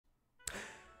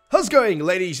How's it going,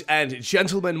 ladies and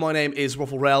gentlemen? My name is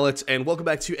Ruffle and welcome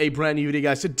back to a brand new video,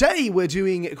 guys. Today, we're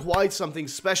doing quite something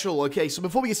special. Okay, so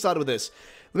before we get started with this,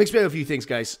 let me explain a few things,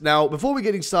 guys. Now, before we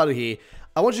getting started here,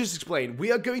 I want to just explain.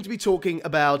 We are going to be talking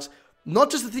about not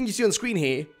just the thing you see on the screen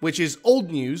here, which is old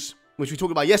news, which we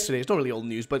talked about yesterday. It's not really old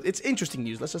news, but it's interesting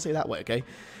news. Let's just say it that way, okay?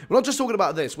 We're not just talking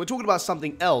about this. We're talking about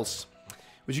something else,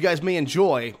 which you guys may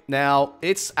enjoy. Now,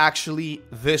 it's actually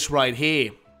this right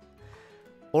here.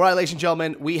 Alright, ladies and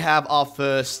gentlemen, we have our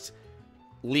first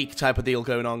leak type of deal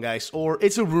going on, guys. Or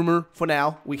it's a rumor for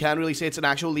now. We can't really say it's an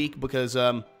actual leak because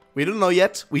we don't know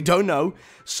yet. We don't know.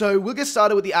 So we'll get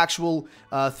started with the actual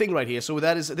thing right here. So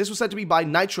that is, this was sent to me by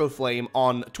Nitro Flame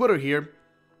on Twitter here.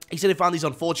 He said he found these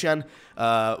on 4chan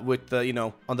with the, you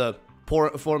know, on the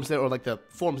forums there, or like the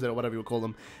forums there, or whatever you would call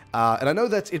them. And I know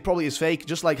that it probably is fake,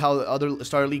 just like how other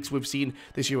starter leaks we've seen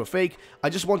this year were fake. I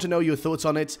just want to know your thoughts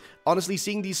on it. Honestly,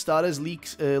 seeing these starters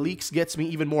leaks gets me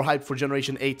even more hyped for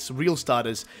Generation 8's real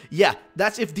starters. Yeah,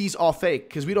 that's if these are fake,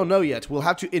 because we don't know yet. We'll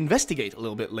have to investigate a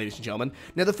little bit, ladies and gentlemen.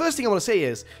 Now, the first thing I want to say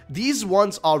is, these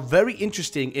ones are very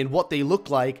interesting in what they look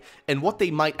like and what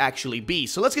they might actually be.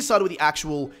 So let's get started with the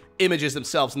actual images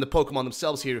themselves and the Pokemon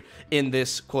themselves here in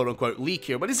this quote-unquote leak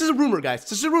here. But this is a rumor, guys.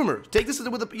 This is a rumor. Take this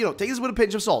with a, take this with a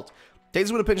pinch of salt. Take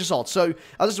this with a pinch of salt. So,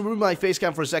 I'll just remove my face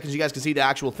cam for a second so you guys can see the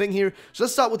actual thing here. So,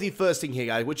 let's start with the first thing here,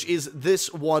 guys, which is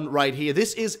this one right here.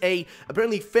 This is a,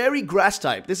 apparently, fairy grass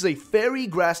type. This is a fairy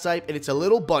grass type, and it's a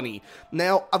little bunny.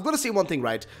 Now, I've got to say one thing,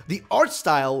 right? The art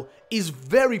style is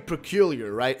very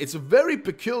peculiar, right? It's very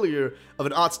peculiar of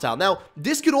an art style. Now,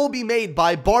 this could all be made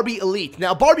by Barbie Elite.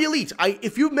 Now, Barbie Elite,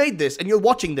 if you've made this and you're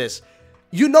watching this,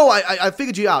 you know I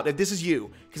figured you out, that this is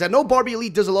you. Because I know Barbie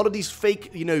Elite does a lot of these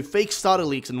fake, you know, fake starter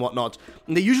leaks and whatnot.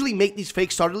 And they usually make these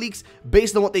fake starter leaks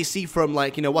based on what they see from,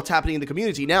 like, you know, what's happening in the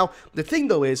community. Now, the thing,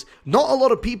 though, is not a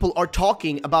lot of people are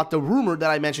talking about the rumor that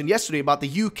I mentioned yesterday about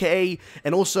the UK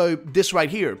and also this right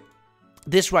here.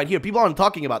 This right here. People aren't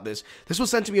talking about this. This was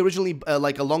sent to me originally,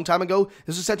 like, a long time ago.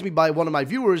 This was sent to me by one of my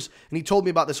viewers, and he told me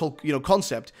about this whole, you know,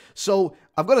 concept. So,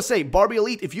 I've got to say, Barbie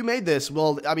Elite, if you made this,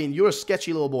 well, I mean, you're a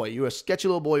sketchy little boy. You're a sketchy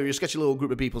little boy, or you're a sketchy little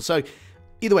group of people. So,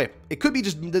 either way, it could be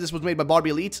just that this was made by Barbie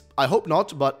Elite. I hope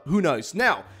not, but who knows.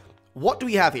 Now, what do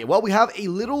we have here? Well, we have a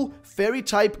little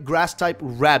fairy-type, grass-type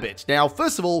rabbit. Now,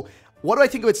 first of all, what do I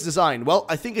think of its design? Well,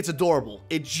 I think it's adorable.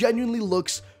 It genuinely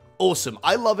looks awesome.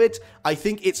 I love it. I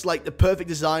think it's like the perfect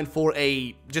design for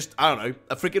a, just, I don't know,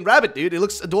 a freaking rabbit, dude. It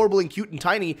looks adorable and cute and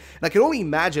tiny, and I can only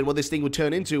imagine what this thing would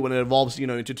turn into when it evolves, you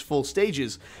know, into its full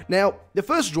stages. Now, the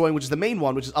first drawing, which is the main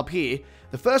one, which is up here,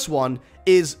 the first one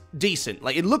is decent.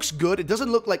 Like, it looks good. It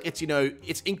doesn't look like it's, you know,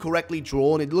 it's incorrectly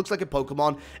drawn. It looks like a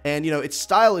Pokemon, and, you know, its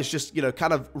style is just, you know,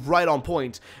 kind of right on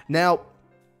point. Now,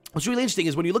 what's really interesting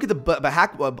is when you look at the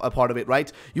back part of it, right,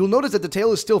 you'll notice that the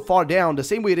tail is still far down, the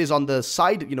same way it is on the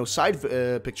side, you know,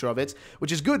 picture of it,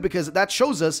 which is good because that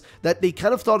shows us that they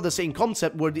kind of thought of the same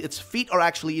concept where its feet are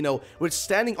actually, you know, where it's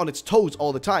standing on its toes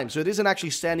all the time. So it isn't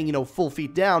actually standing, you know, full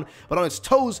feet down, but on its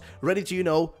toes, ready to, you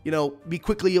know, be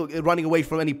quickly running away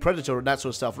from any predator and that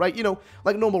sort of stuff, right? You know,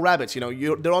 like normal rabbits, you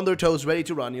know, they're on their toes, ready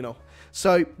to run, you know.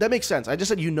 So that makes sense. I just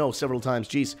said you know several times,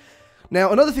 jeez.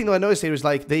 Now, another thing that I noticed here is,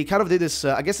 like, they kind of did this,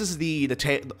 I guess this is the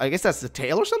tail, I guess that's the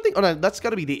tail or something? Oh, no, that's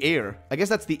gotta be the ear. I guess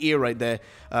that's the ear right there,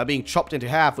 being chopped into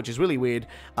half, which is really weird.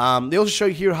 They also show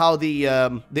you here how the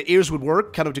ears would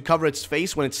work, kind of to cover its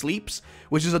face when it sleeps,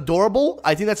 which is adorable.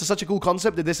 I think that's such a cool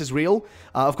concept that this is real.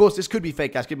 Of course, this could be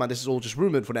fake, guys. Keep in mind, this is all just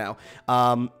rumored for now.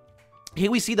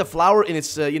 Here we see the flower in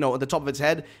its, you know, at the top of its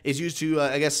head is used to,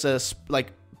 I guess,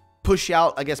 like, push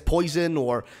out, I guess, poison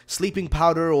or sleeping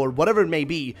powder or whatever it may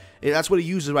be. That's what it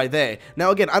uses right there.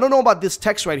 Now, again, I don't know about this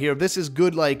text right here, if this is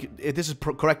good, like, if this is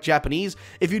correct Japanese.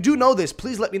 If you do know this,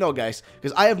 please let me know, guys,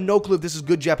 because I have no clue if this is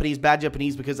good Japanese, bad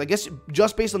Japanese, because I guess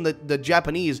just based on the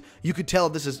Japanese, you could tell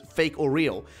if this is fake or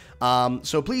real.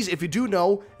 So please, if you do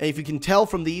know, and if you can tell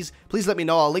from these, please let me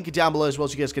know. I'll link it down below as well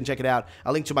so you guys can check it out.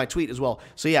 I'll link to my tweet as well.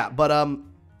 So yeah, but,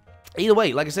 either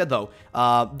way, like I said, though,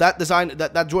 that design,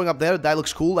 that drawing up there, that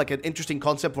looks cool, like an interesting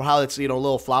concept for how its, you know,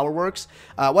 little flower works.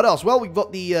 What else? Well, we've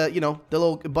got the, you know, the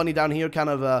little bunny down here kind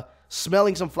of,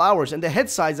 smelling some flowers, and the head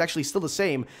size is actually still the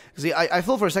same. See, I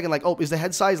thought for a second, like, oh, is the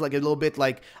head size, like, a little bit,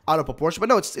 like, out of proportion? But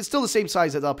no, it's still the same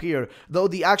size as up here, though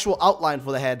the actual outline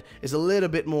for the head is a little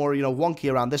bit more, you know, wonky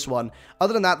around this one.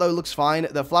 Other than that, though, it looks fine.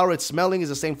 The flower it's smelling is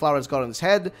the same flower it's got on its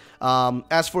head.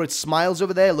 As for its smiles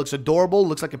over there, it looks adorable.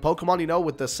 Looks like a Pokemon, you know,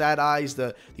 with the sad eyes,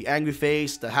 the angry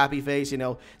face, the happy face, you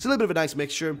know. It's a little bit of a nice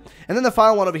mixture. And then the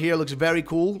final one over here looks very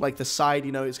cool, like the side,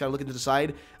 you know, it's kind of looking to the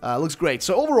side. Looks great.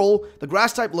 So overall, the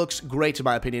grass type looks great in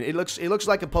my opinion. It looks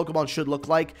like a Pokemon should look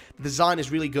like. The design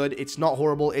is really good. It's not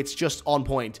horrible. It's just on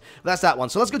point. That's that one.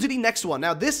 So let's go to the next one.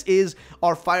 Now, this is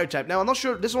our fire type. Now, I'm not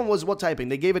sure. This one was what typing?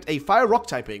 They gave it a fire rock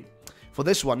typing for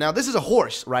this one. Now, this is a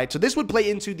horse, right? So this would play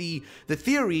into the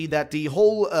theory that the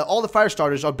whole, all the fire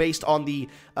starters are based on the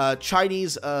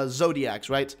Chinese zodiacs,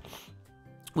 right?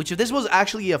 Which if this was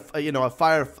actually a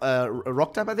fire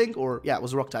rock type, I think, or yeah, it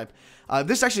was a rock type. If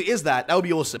this actually is that would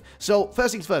be awesome. So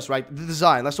first things first, right? The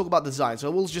design. Let's talk about the design. So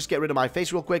we'll just get rid of my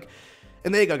face real quick.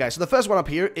 And there you go, guys. So the first one up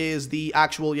here is the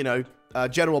actual,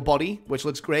 general body, which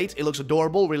looks great. It looks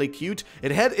adorable, really cute.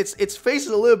 Its face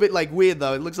is a little bit like weird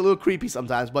though. It looks a little creepy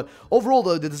sometimes, but overall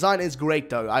though, the design is great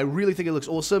though. I really think it looks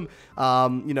awesome.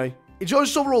 It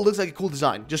just overall looks like a cool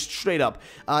design, just straight up.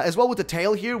 As well with the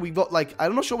tail here, we've got like,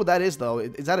 I'm not sure what that is though.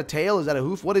 Is that a tail? Is that a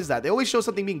hoof? What is that? They always show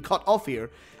something being cut off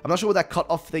here. I'm not sure what that cut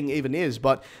off thing even is,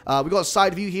 but we got a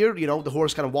side view here, the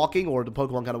horse kind of walking, or the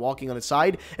Pokemon kind of walking on its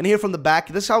side. And here from the back,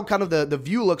 this is how kind of the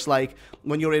view looks like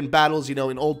when you're in battles, in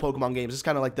old Pokemon games. It's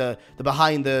kind of like the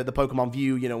behind the Pokemon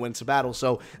view, when it's a battle.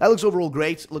 So that looks overall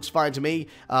great. Looks fine to me.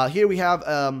 Here we have,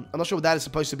 I'm not sure what that is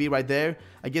supposed to be right there.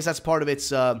 I guess that's part of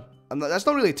its, that's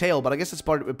not really a tail, but I guess it's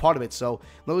part of it, so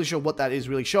I'm not really sure what that is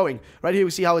really showing. Right here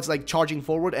we see how it's like charging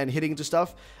forward and hitting into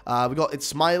stuff. We got it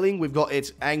smiling, we've got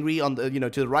it angry on the,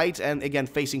 to the right, and again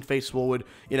facing face forward,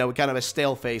 with kind of a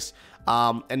stale face.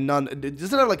 And it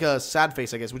doesn't have like a sad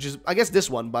face, I guess, which is, I guess, this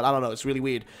one, but I don't know, it's really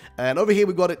weird. And over here,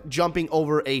 we've got it jumping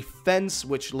over a fence,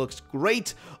 which looks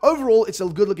great. Overall, it's a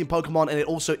good-looking Pokemon, and it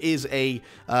also is a,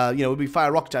 it would be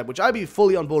Fire Rock type, which I'd be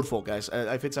fully on board for, guys.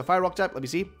 If it's a Fire Rock type, let me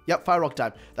see. Yep, Fire Rock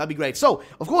type. That'd be great. So,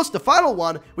 of course, the final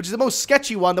one, which is the most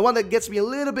sketchy one, the one that gets me a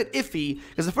little bit iffy,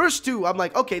 because the first two, I'm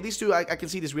like, okay, these two, I can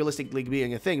see this realistically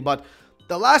being a thing, but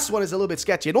the last one is a little bit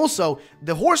sketchy. And also,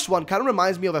 the horse one kind of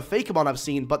reminds me of a Fakemon I've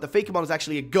seen, but the Fakemon is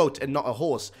actually a goat and not a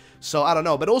horse. So, I don't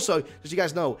know. But also, just so you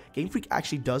guys know, Game Freak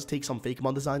actually does take some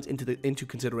Fakemon designs into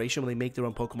consideration when they make their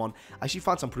own Pokemon. I actually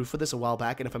found some proof for this a while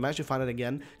back, and if I manage to find it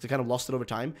again, because I kind of lost it over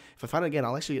time, if I find it again,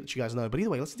 I'll actually let you guys know. But either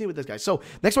way, let's deal with this, guys. So,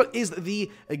 next one is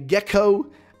the Gecko,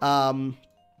 the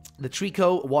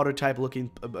Trico water type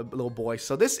looking little boy.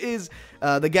 So, this is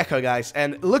the Gecko, guys.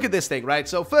 And look at this thing, right?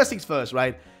 So, first things first,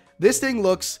 right? This thing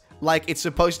looks like it's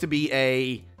supposed to be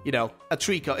a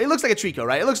Trico. It looks like a Trico,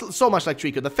 right? It looks so much like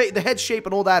Trico. The head shape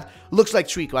and all that looks like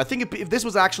Trico. I think if this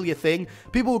was actually a thing,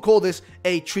 people would call this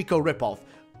a Trico ripoff.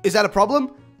 Is that a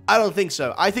problem? I don't think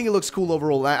so. I think it looks cool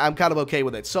overall. I'm kind of okay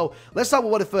with it. So let's start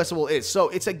with what it first of all is. So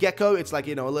it's a gecko. It's like,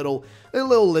 a little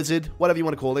lizard, whatever you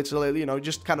want to call it. So,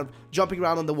 just kind of jumping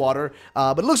around in the water.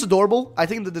 But it looks adorable. I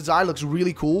think the design looks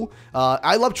really cool.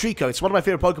 I love Trico. It's one of my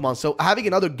favorite Pokemon. So having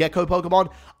another gecko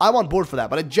Pokemon, I'm on board for that.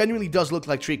 But it genuinely does look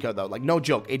like Trico, though. Like, no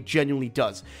joke. It genuinely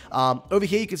does. Over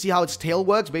here, you can see how its tail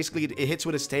works. Basically, it hits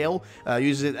with its tail.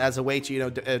 Uses it as a way to,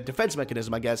 defense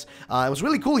mechanism, I guess. What's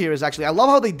really cool here is actually, I love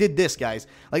how they did this, guys.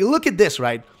 Like, look at this,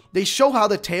 right? They show how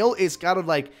the tail is kind of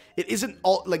like, it isn't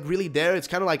all like really there. It's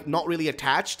kind of like not really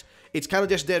attached. It's kind of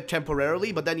just there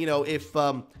temporarily. But then, if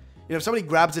somebody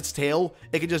grabs its tail,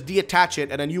 it can just detach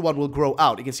it and a new one will grow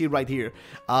out. You can see it right here.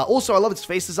 Also, I love its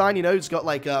face design. It's got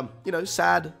like,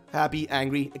 sad, happy,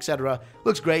 angry, etc.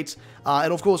 Looks great.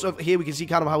 And of course, over here we can see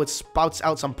kind of how it spouts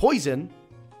out some poison,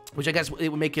 which I guess it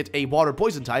would make it a water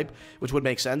poison type, which would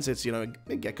make sense. It's, a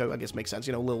gecko, I guess makes sense.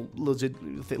 Little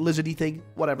lizardy thing,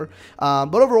 whatever.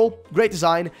 But overall, great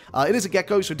design. It is a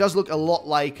gecko, so it does look a lot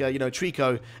like,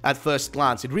 Trico at first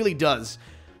glance. It really does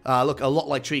look a lot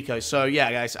like Trico. So,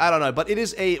 yeah, guys, I don't know. But it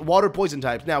is a water poison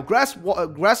type. Now, Grass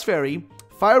Fairy,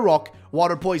 Fire Rock,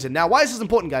 Water Poison. Now, why is this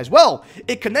important, guys? Well,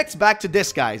 it connects back to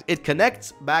this, guys. It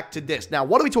connects back to this. Now,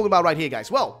 what are we talking about right here, guys?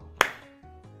 Well,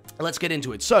 let's get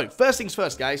into it. So, first things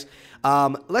first, guys.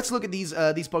 Let's look at these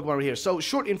Pokemon right here. So,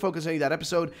 short info concerning that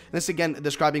episode. This, again,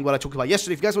 describing what I talked about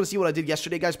yesterday. If you guys want to see what I did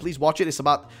yesterday, guys, please watch it. It's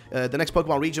about the next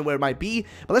Pokemon region where it might be.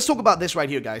 But let's talk about this right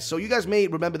here, guys. So, you guys may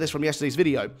remember this from yesterday's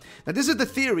video. Now, this is the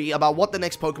theory about what the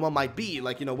next Pokemon might be.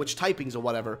 Like, which typings or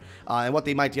whatever. And what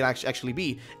they might actually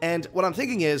be. And what I'm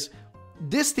thinking is,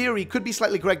 this theory could be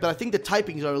slightly correct, but I think the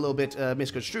typings are a little bit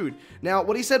misconstrued. Now,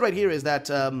 what he said right here is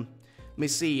that... let me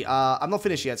see. I'm not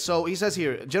finished yet. So he says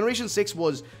here, Generation 6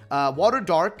 was Water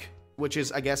Dark, which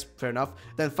is, I guess, fair enough.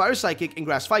 Then Fire Psychic and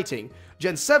Grass Fighting.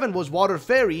 Gen 7 was Water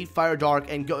Fairy, Fire Dark,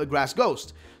 and Grass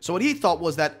Ghost. So what he thought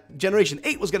was that Generation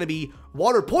 8 was going to be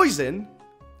Water Poison,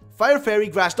 Fire Fairy,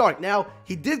 Grass Dark. Now,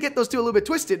 he did get those two a little bit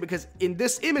twisted because in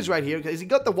this image right here, because he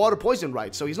got the Water Poison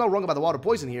right, so he's not wrong about the Water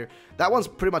Poison here. That one's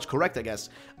pretty much correct, I guess.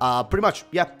 Pretty much,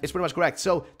 yeah, it's pretty much correct.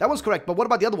 So, that one's correct, but what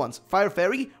about the other ones? Fire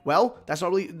Fairy, well, that's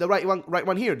not really the right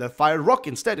one here. The Fire Rock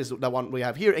instead is the one we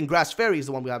have here, and Grass Fairy is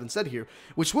the one we have instead here,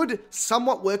 which would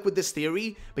somewhat work with this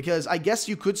theory, because I guess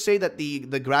you could say that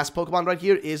the Grass Pokemon right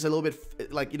here is a little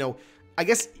bit, like, you know, I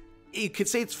guess you could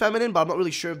say it's feminine, but I'm not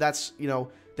really sure if that's, you know,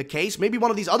 the case. Maybe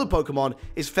one of these other Pokemon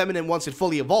is feminine once it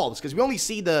fully evolves, because we only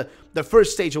see the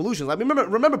first stage evolutions. Like,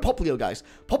 remember Popplio, guys.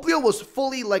 Popplio was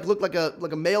fully looked like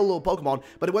a male little Pokemon,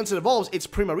 but once it evolves, it's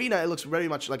Primarina. It looks very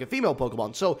much like a female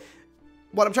Pokemon. So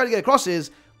what I'm trying to get across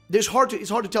is it's hard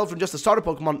to tell from just the starter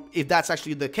Pokemon if that's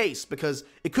actually the case, because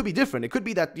it could be different. It could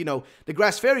be that, you know, the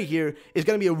Grass Fairy here is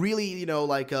going to be a really, you know,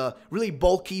 like a really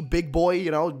bulky, big boy,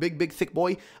 you know, big, thick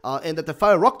boy, and that the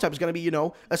Fire Rock type is going to be, you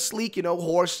know, a sleek, you know,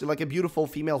 horse, like a beautiful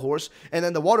female horse, and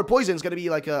then the Water Poison is going to be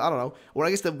like a, I don't know, or I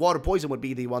guess the Water Poison would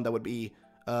be the one that would be,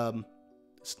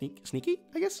 sneaky,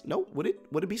 I guess? No, would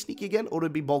it be sneaky again, or would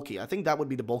it be bulky? I think that would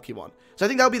be the bulky one. So I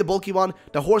think that would be the bulky one.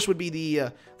 The horse would be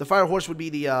the fire horse would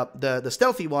be the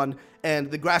stealthy one,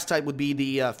 and the grass type would be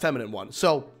the feminine one.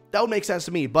 So that would make sense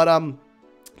to me. But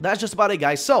that's just about it,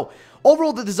 guys. So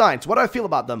overall, the designs, what do I feel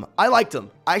about them? I liked them.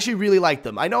 I actually really liked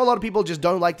them. I know a lot of people just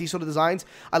don't like these sort of designs.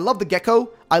 I love the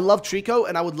Gecko. I love Trico,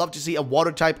 and I would love to see a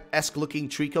water type-esque looking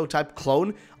Trico type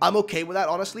clone. I'm okay with that,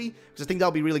 honestly, because I think that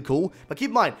would be really cool. But keep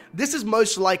in mind, this is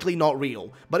most likely not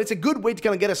real, but it's a good way to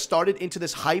kind of get us started into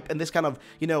this hype and this kind of,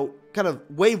 you know, kind of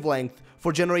wavelength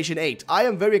for Generation 8. I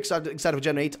am very excited for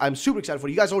Gen 8. I'm super excited for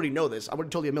it. You guys already know this. I would have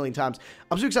told you a million times.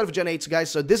 I'm super excited for Gen 8, guys,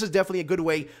 so this is definitely a good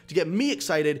way to get me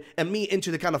excited and me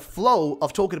into the kind of flow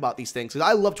of talking about these things. Because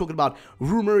I love talking about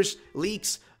rumors,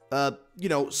 leaks, you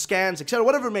know, scans, etc.,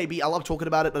 whatever it may be. I love talking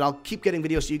about it, but I'll keep getting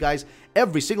videos to you guys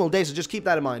every single day, so just keep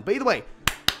that in mind. But either way,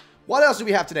 what else do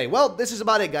we have today? Well, this is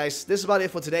about it, guys. This is about it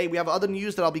for today. We have other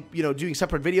news that I'll be, you know, doing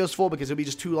separate videos for, because it'll be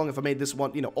just too long if I made this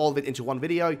one, you know, all of it into one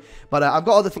video. But I've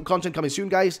got other content coming soon,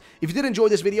 guys. If you did enjoy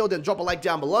this video, then drop a like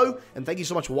down below, and thank you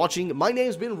so much for watching. My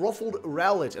name's been Ruffled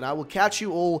Rowlet, and I will catch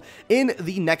you all in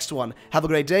the next one. Have a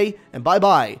great day, and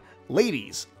bye-bye,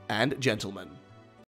 ladies and gentlemen.